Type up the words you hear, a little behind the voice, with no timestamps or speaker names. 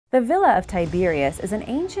The Villa of Tiberius is an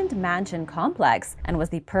ancient mansion complex and was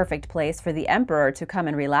the perfect place for the emperor to come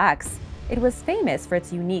and relax. It was famous for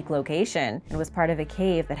its unique location and was part of a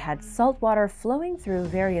cave that had salt water flowing through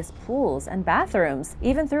various pools and bathrooms,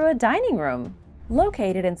 even through a dining room.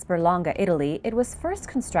 Located in Sperlonga, Italy, it was first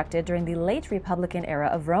constructed during the late Republican era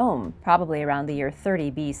of Rome, probably around the year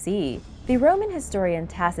 30 BC. The Roman historian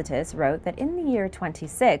Tacitus wrote that in the year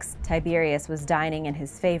 26, Tiberius was dining in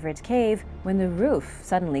his favorite cave when the roof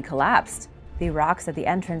suddenly collapsed. The rocks at the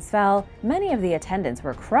entrance fell, many of the attendants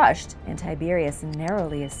were crushed, and Tiberius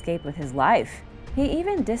narrowly escaped with his life. He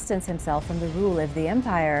even distanced himself from the rule of the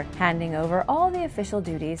empire, handing over all the official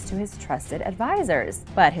duties to his trusted advisors.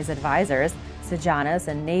 But his advisors, Sejanus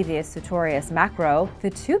and Naevius Sutorius Macro, the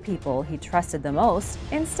two people he trusted the most,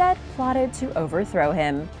 instead plotted to overthrow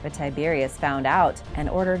him. But Tiberius found out and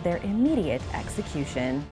ordered their immediate execution.